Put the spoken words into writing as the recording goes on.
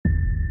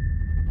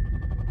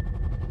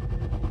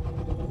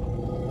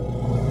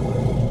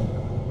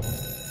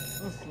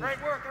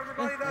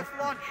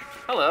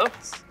Hello.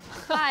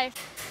 Hi.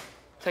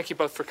 Thank you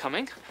both for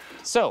coming.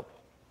 So,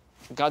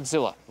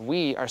 Godzilla.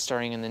 We are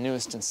starring in the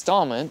newest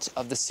installment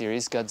of the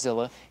series,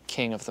 Godzilla,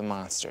 King of the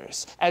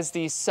Monsters. As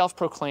the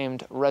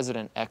self-proclaimed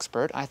resident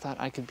expert, I thought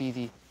I could be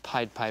the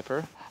Pied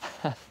Piper.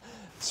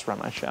 Just run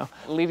my show.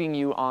 Leading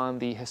you on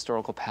the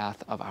historical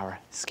path of our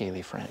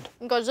scaly friend.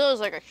 Godzilla's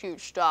like a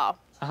huge star.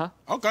 Uh-huh.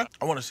 Okay.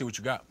 I want to see what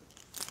you got.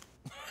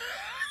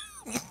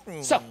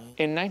 So,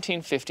 in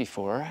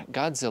 1954,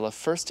 Godzilla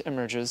first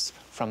emerges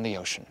from the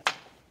ocean.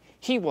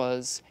 He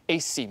was a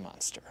sea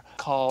monster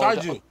called...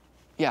 Kaiju.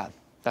 Yeah,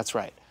 that's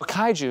right.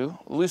 Kaiju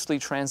loosely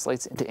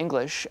translates into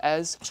English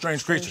as...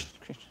 Strange creature.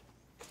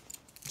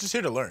 Just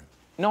here to learn.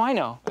 No, I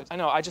know.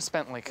 I just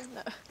spent like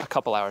a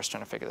couple hours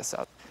trying to figure this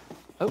out.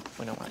 Oh,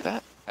 we don't want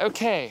that.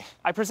 Okay,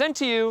 I present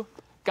to you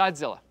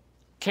Godzilla,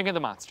 King of the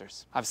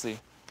Monsters. Obviously,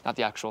 not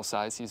the actual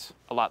size. He's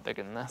a lot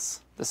bigger than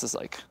this. This is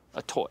like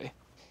a toy.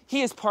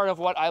 He is part of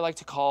what I like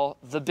to call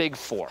the Big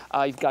Four.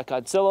 You've got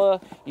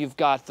Godzilla, you've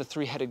got the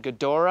three-headed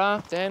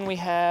Ghidorah, then we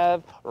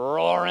have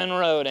Roaring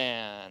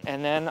Rodan,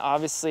 and then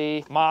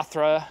obviously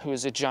Mothra, who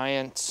is a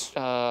giant,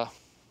 Moth.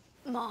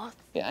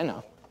 Yeah, I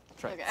know.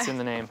 That's right, Okay. It's in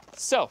the name.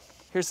 So,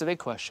 here's the big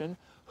question.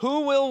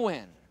 Who will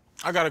win?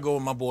 I gotta go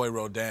with my boy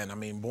Rodan. I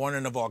mean, born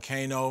in a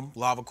volcano,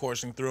 lava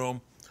coursing through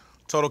him.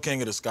 Total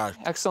king of the sky.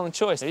 Excellent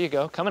choice. There you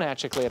go. Coming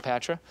at you,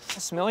 Cleopatra.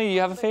 Miss Millie,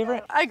 you have a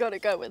favorite? I gotta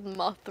go with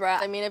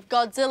Mothra. I mean, if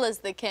Godzilla's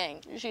the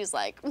king, she's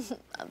like,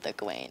 I'm the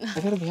queen. I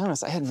gotta be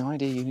honest, I had no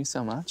idea you knew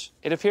so much.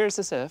 It appears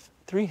as if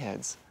 3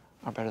 heads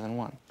are better than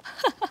 1.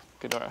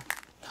 Ghidorah.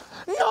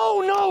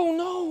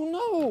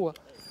 No!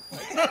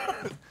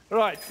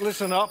 Right,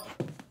 listen up.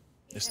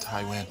 It's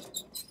Taiwan.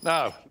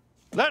 Now,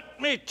 let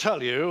me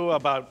tell you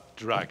about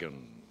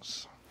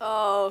dragons.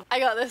 Oh, I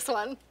got this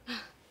one.